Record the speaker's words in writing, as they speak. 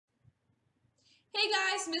Hey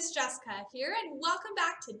guys, Miss Jessica here, and welcome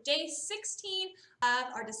back to day 16 of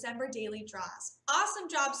our December daily draws. Awesome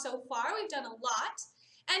job so far, we've done a lot.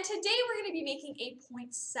 And today we're going to be making a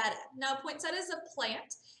poinsettia. Now, poinsettia is a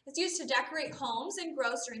plant. It's used to decorate homes and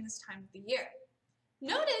grows during this time of the year.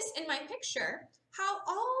 Notice in my picture how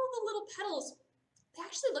all the little petals, they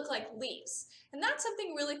actually look like leaves. And that's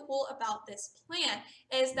something really cool about this plant,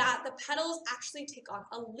 is that the petals actually take on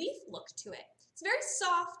a leaf look to it. It's very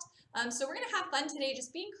soft. So we're going to have fun today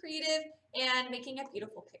just being creative and making a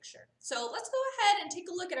beautiful picture. So let's go ahead and take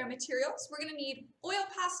a look at our materials. We're going to need oil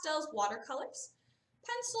pastels, watercolors,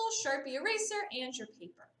 pencil, Sharpie eraser, and your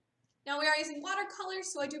paper. Now we are using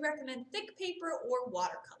watercolors, so I do recommend thick paper or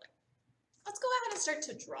watercolor. Let's go ahead and start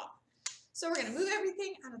to draw. So we're going to move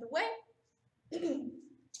everything out of the way.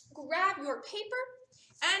 Grab your paper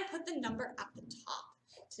and put the number at the top.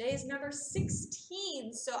 Today is number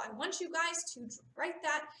 16, so I want you guys to write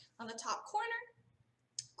that on the top corner.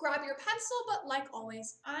 Grab your pencil, but like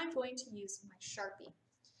always, I'm going to use my Sharpie.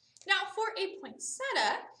 Now for a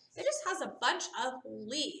poinsettia, it just has a bunch of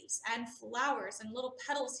leaves and flowers and little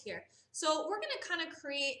petals here. So we're going to kind of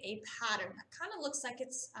create a pattern that kind of looks like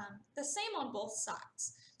it's the same on both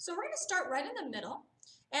sides. So we're going to start right in the middle.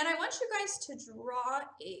 And I want you guys to draw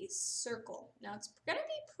a circle. Now it's going to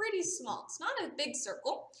be pretty small. It's not a big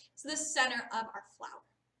circle. It's the center of our flower.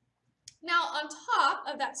 Now on top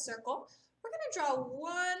of that circle, we're going to draw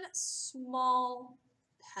one small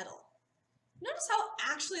petal. Notice how it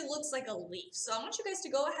actually looks like a leaf. So I want you guys to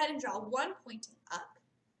go ahead and draw one pointing up.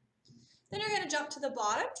 Then you're going to jump to the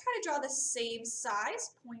bottom. Try to draw the same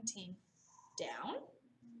size pointing down.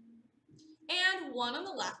 And one on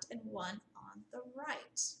the left and one on the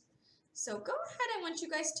right. So go ahead, I want you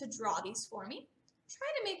guys to draw these for me. Try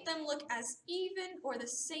to make them look as even or the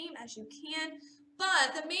same as you can,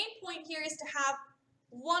 but the main point here is to have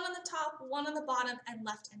one on the top, one on the bottom, and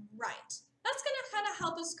left and right. That's going to kind of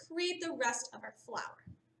help us create the rest of our flower.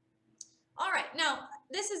 All right, now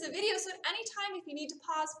this is a video, so at any time if you need to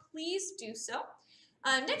pause, please do so.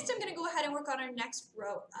 Next I'm going to go ahead and work on our next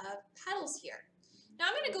row of petals here. Now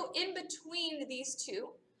I'm going to go in between these two,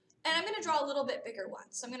 and I'm going to draw a little bit bigger one.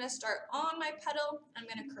 So I'm going to start on my petal, I'm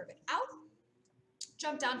going to curve it out,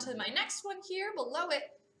 jump down to my next one here below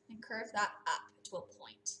it, and curve that up to a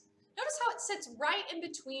point. Notice how it sits right in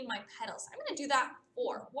between my petals. I'm going to do that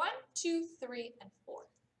 4. 1, 2, 3, and 4.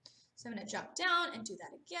 So I'm going to jump down and do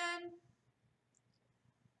that again.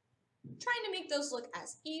 Trying to make those look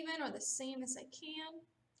as even or the same as I can.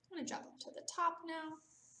 I'm going to jump up to the top now.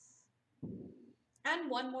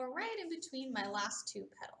 And one more right in between my last two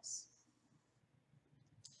petals.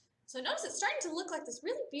 So notice it's starting to look like this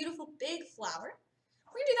really beautiful big flower.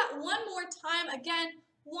 We're going to do that one more time. Again,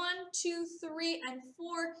 1, 2, 3, and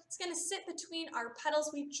 4. It's going to sit between our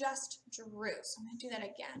petals we just drew. So I'm going to do that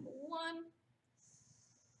again. 1,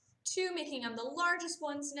 2, making them the largest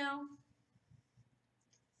ones now.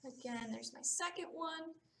 Again, there's my second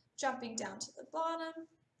one. Jumping down to the bottom.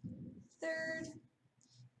 Third.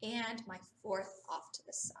 And my fourth off to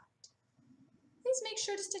the side. Please make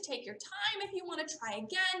sure just to take your time if you want to try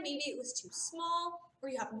again. Maybe it was too small or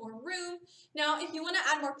you have more room. Now, if you want to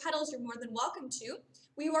add more petals, you're more than welcome to.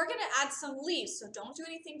 We are going to add some leaves, so don't do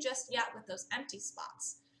anything just yet with those empty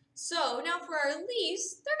spots. So now for our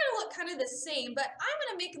leaves, they're going to look kind of the same, but I'm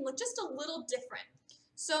going to make them look just a little different.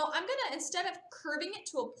 So I'm going to, instead of curving it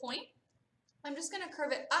to a point, I'm just going to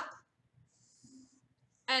curve it up.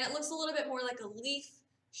 And it looks a little bit more like a leaf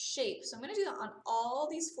shape. So I'm going to do that on all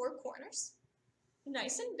these 4 corners,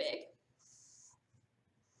 nice and big.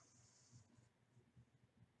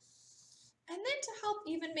 And then to help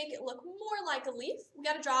even make it look more like a leaf, we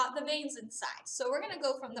got to draw the veins inside. So we're going to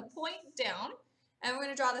go from the point down, and we're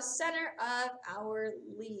going to draw the center of our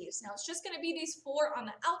leaves. Now it's just going to be these 4 on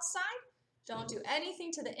the outside. Don't do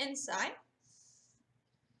anything to the inside.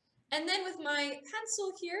 And then with my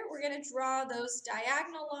pencil here, we're going to draw those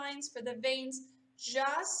diagonal lines for the veins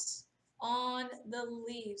just on the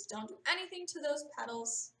leaves. Don't do anything to those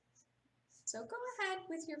petals. So go ahead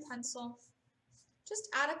with your pencil. Just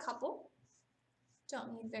add a couple.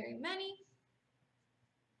 Don't need very many.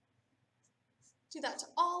 Do that to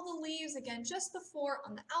all the leaves. Again, just the 4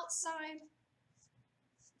 on the outside.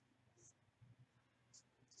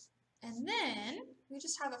 And then we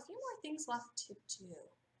just have a few more things left to do.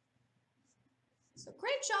 So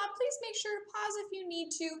great job. Please make sure to pause if you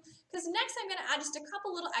need to, because next I'm going to add just a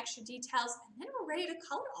couple little extra details, and then we're ready to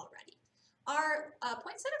color already. Our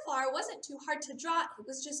poinsettia flower wasn't too hard to draw. It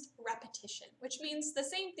was just repetition, which means the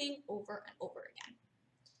same thing over and over again.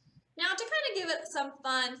 Now to kind of give it some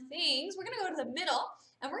fun things, we're going to go to the middle,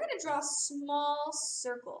 and we're going to draw small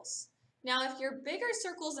circles. Now, if your bigger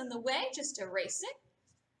circle's in the way, just erase it.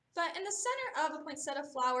 But in the center of a poinsettia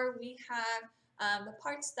flower, we have the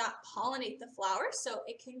parts that pollinate the flower so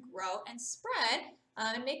it can grow and spread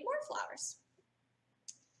and make more flowers.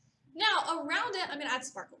 Now, around it, I'm going to add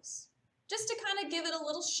sparkles. Just to kind of give it a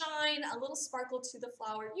little shine, a little sparkle to the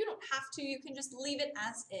flower. You don't have to, you can just leave it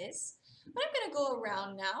as is. But I'm going to go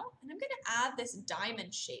around now, and I'm going to add this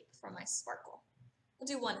diamond shape for my sparkle. I'll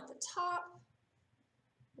do one at the top,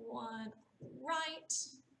 one right.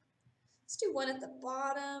 Let's do one at the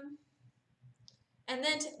bottom. And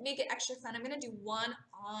then to make it extra fun, I'm going to do one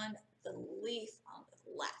on the leaf on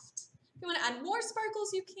the left. If you want to add more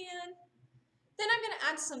sparkles, you can. Then I'm going to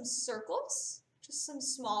add some circles, just some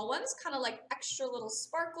small ones, kind of like extra little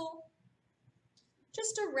sparkle,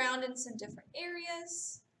 just around in some different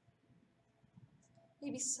areas.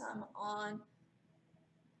 Maybe some on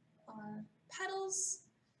our petals.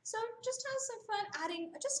 So just have some fun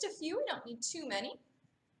adding just a few. We don't need too many.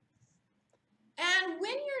 And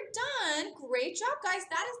when you're done, great job, guys.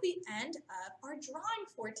 That is the end of our drawing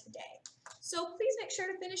for today. So please make sure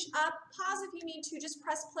to finish up. Pause if you need to. Just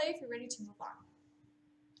press play if you're ready to move on.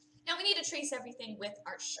 Now we need to trace everything with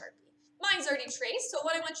our Sharpie. Mine's already traced, so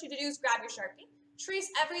what I want you to do is grab your Sharpie. Trace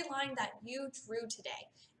every line that you drew today.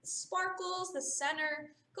 The sparkles, the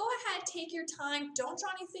center. Go ahead, take your time. Don't draw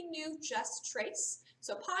anything new, just trace.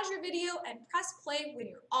 So pause your video and press play when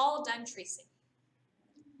you're all done tracing.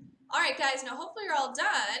 All right, guys, now hopefully you're all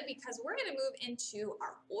done because we're going to move into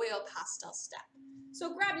our oil pastel step.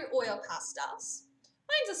 So grab your oil pastels.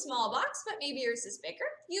 Mine's a small box, but maybe yours is bigger.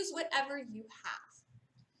 Use whatever you have.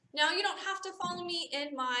 Now, you don't have to follow me in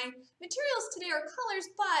my materials today or colors,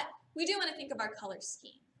 but we do want to think of our color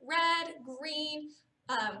scheme. Red, green,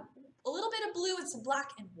 a little bit of blue, and some black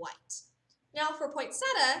and white. Now, for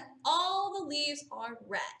poinsettia, all the leaves are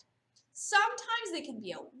red. Sometimes they can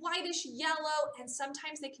be a whitish yellow, and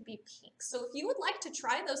sometimes they can be pink. So if you would like to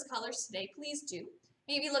try those colors today, please do.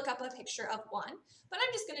 Maybe look up a picture of one. But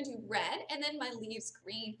I'm just going to do red, and then my leaves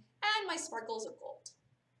green, and my sparkles of gold.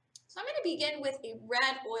 So I'm going to begin with a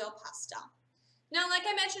red oil pastel. Now, like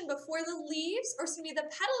I mentioned before, the leaves, or excuse me, the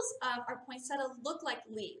petals of our poinsettia look like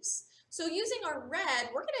leaves. So using our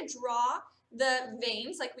red, we're going to draw the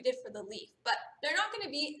veins like we did for the leaf, but they're not going to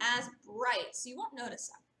be as bright, so you won't notice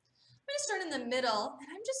them. I'm going to start in the middle, and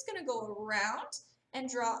I'm just going to go around and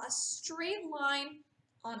draw a straight line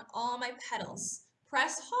on all my petals.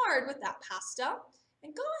 Press hard with that pastel,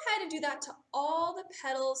 and go ahead and do that to all the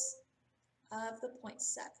petals of the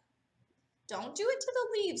poinsettia. Don't do it to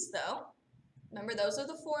the leaves, though. Remember, those are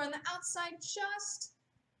the four on the outside, just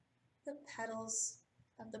the petals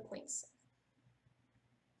of the poinsettia.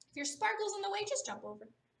 If your sparkle's in the way, just jump over.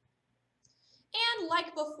 And like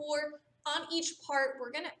before, on each part,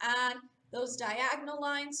 we're going to add those diagonal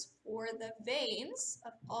lines for the veins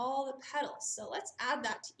of all the petals. So let's add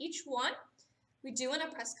that to each one. We do want to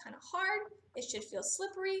press kind of hard. It should feel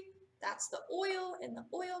slippery. That's the oil in the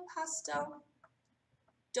oil pastel.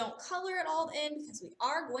 Don't color it all in because we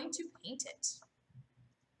are going to paint it.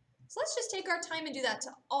 So let's just take our time and do that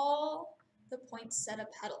to all the poinsettia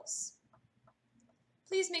petals.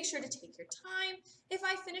 Please make sure to take your time. If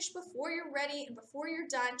I finish before you're ready and before you're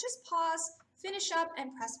done, just pause, finish up,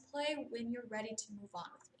 and press play when you're ready to move on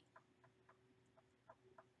with me.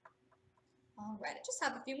 All right, I just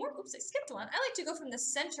have a few more. Oops, I skipped one. I like to go from the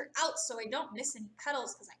center out so I don't miss any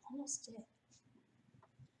petals because I almost did.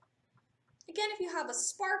 Again, if you have a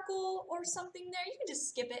sparkle or something there, you can just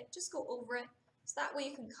skip it. Just go over it. So that way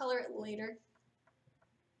you can color it later.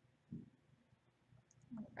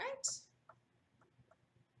 All right.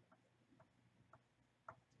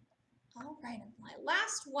 All right, and my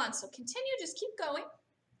last one. So continue, just keep going.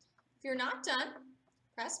 If you're not done,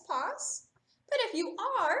 press pause. But if you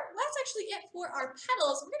are, that's actually it for our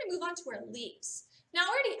petals. We're going to move on to our leaves. Now, I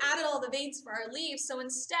already added all the veins for our leaves, so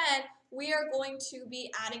instead, we are going to be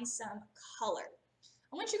adding some color.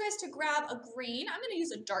 I want you guys to grab a green. I'm going to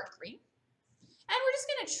use a dark green. And we're just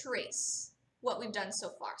going to trace what we've done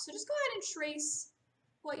so far. So just go ahead and trace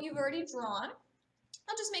what you've already drawn.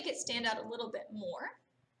 I'll just make it stand out a little bit more.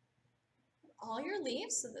 All your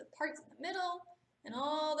leaves, so the parts in the middle, and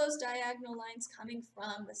all those diagonal lines coming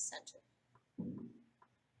from the center.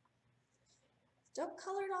 Don't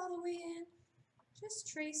color it all the way in. Just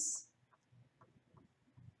trace.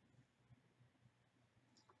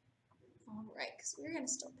 All right, because we're going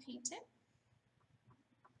to still paint it.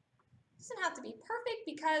 It doesn't have to be perfect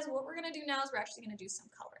because what we're going to do now is we're actually going to do some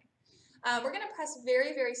coloring. We're going to press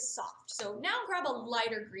very, very soft. So now grab a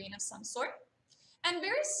lighter green of some sort. And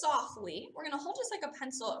very softly, we're going to hold just like a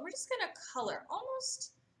pencil, and we're just going to color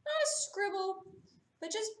almost, not a scribble,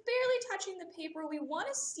 but just barely touching the paper. We want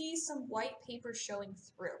to see some white paper showing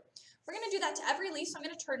through. We're going to do that to every leaf, so I'm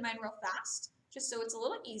going to turn mine real fast, just so it's a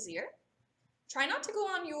little easier. Try not to go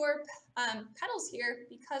on your petals here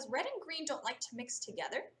because red and green don't like to mix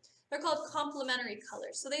together. They're called complementary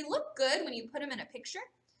colors. So they look good when you put them in a picture,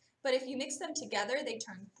 but if you mix them together, they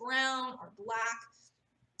turn brown or black.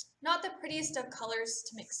 Not the prettiest of colors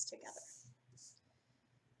to mix together.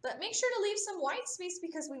 But make sure to leave some white space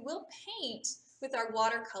because we will paint with our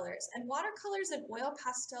watercolors. And watercolors and oil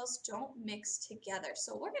pastels don't mix together.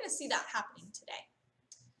 So we're going to see that happening today.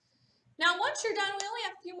 Now, once you're done, we only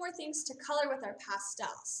have a few more things to color with our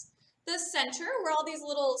pastels. The center, where all these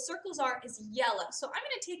little circles are, is yellow. So I'm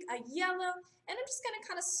going to take a yellow, and I'm just going to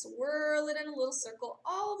kind of swirl it in a little circle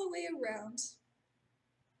all the way around,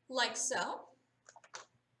 like so.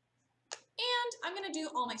 And I'm going to do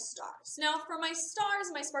all my stars. Now, for my stars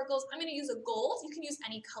and my sparkles, I'm going to use a gold. You can use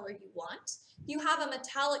any color you want. If you have a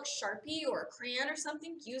metallic Sharpie or a crayon or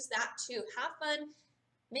something, use that too. Have fun,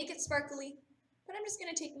 make it sparkly. But I'm just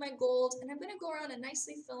going to take my gold, and I'm going to go around and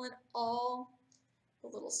nicely fill in all the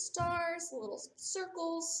little stars, the little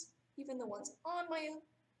circles, even the ones on my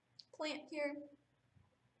plant here.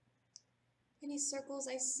 Any circles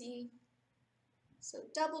I see. So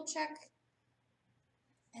double check.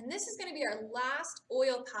 And this is going to be our last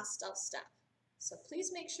oil pastel step. So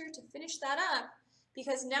please make sure to finish that up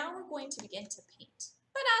because now we're going to begin to paint.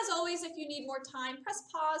 But as always, if you need more time, press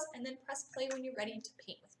pause and then press play when you're ready to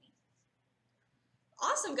paint with me.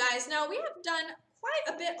 Awesome, guys. Now we have done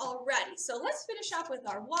quite a bit already. So let's finish up with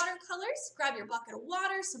our watercolors. Grab your bucket of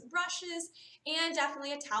water, some brushes, and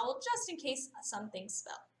definitely a towel just in case some things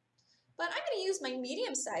spill. But I'm going to use my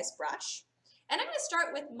medium-sized brush. And I'm going to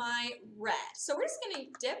start with my red. So we're just going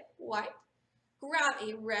to dip, wipe, grab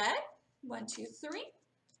a red, 1, 2, 3,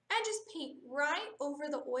 and just paint right over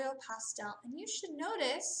the oil pastel. And you should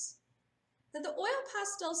notice that the oil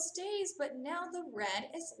pastel stays, but now the red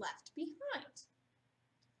is left behind.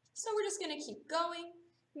 So we're just going to keep going.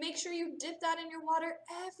 Make sure you dip that in your water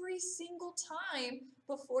every single time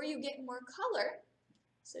before you get more color.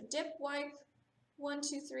 So dip, wipe, 1,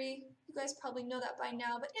 2, 3. You guys probably know that by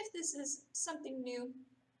now, but if this is something new,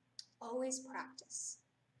 always practice.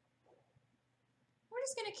 We're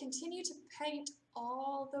just going to continue to paint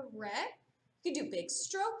all the red. You can do big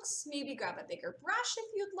strokes, maybe grab a bigger brush if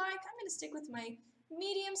you'd like. I'm going to stick with my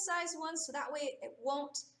medium-sized one so that way it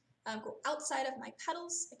won't go outside of my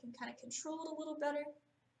petals. I can kind of control it a little better.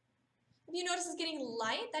 If you notice it's getting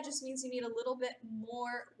light, that just means you need a little bit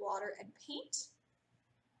more water and paint.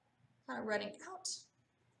 Kind of running out.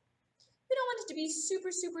 We don't want it to be super,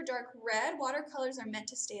 super dark red. Watercolors are meant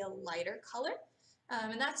to stay a lighter color.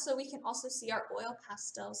 And that's so we can also see our oil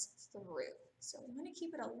pastels through. So we want to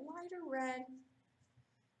keep it a lighter red.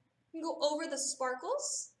 You can go over the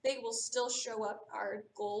sparkles. They will still show up our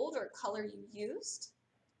gold or color you used.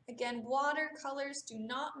 Again, watercolors do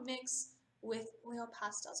not mix with oil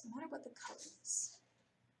pastels, no matter what the color is.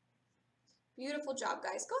 Beautiful job,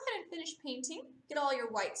 guys. Go ahead and finish painting. Get all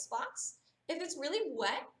your white spots. If it's really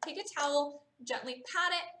wet, take a towel, gently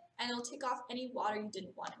pat it, and it'll take off any water you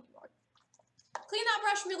didn't want anymore. Clean that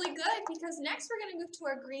brush really good because next we're going to move to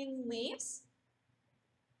our green leaves.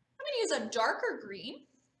 I'm going to use a darker green,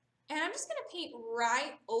 and I'm just going to paint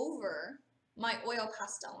right over my oil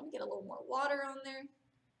pastel. Let me get a little more water on there.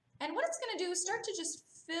 And what it's going to do is start to just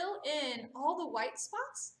fill in all the white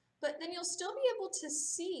spots, but then you'll still be able to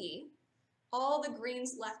see all the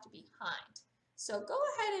greens left behind. So go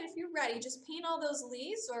ahead and if you're ready, just paint all those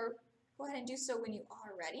leaves or go ahead and do so when you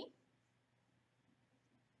are ready.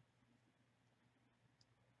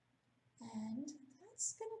 And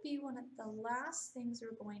that's going to be one of the last things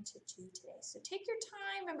we're going to do today. So take your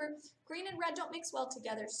time. Remember, green and red don't mix well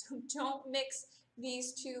together, so don't mix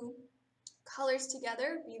these two colors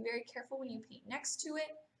together. Be very careful when you paint next to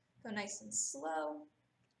it. Go nice and slow.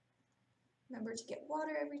 Remember to get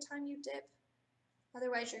water every time you dip.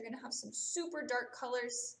 Otherwise, you're going to have some super dark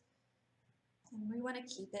colors. And we want to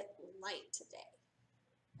keep it light today.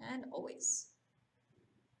 And always.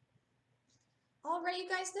 All right, you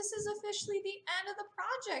guys, this is officially the end of the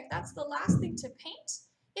project. That's the last thing to paint.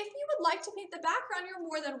 If you would like to paint the background, you're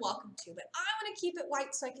more than welcome to, but I want to keep it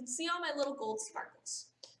white so I can see all my little gold sparkles.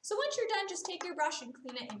 So once you're done, just take your brush and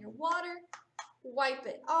clean it in your water. Wipe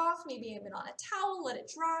it off, maybe even on a towel, let it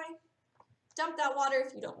dry. Dump that water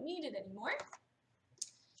if you don't need it anymore.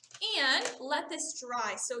 And let this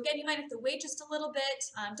dry. So again, you might have to wait just a little bit.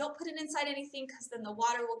 Don't put it inside anything because then the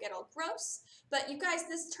water will get all gross. But you guys,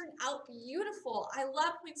 this turned out beautiful. I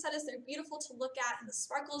love poinsettias. They're beautiful to look at, and the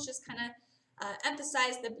sparkles just kind of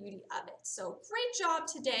emphasize the beauty of it. So great job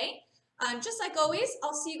today. Just like always,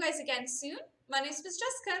 I'll see you guys again soon. My name is Miss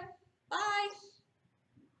Jessica.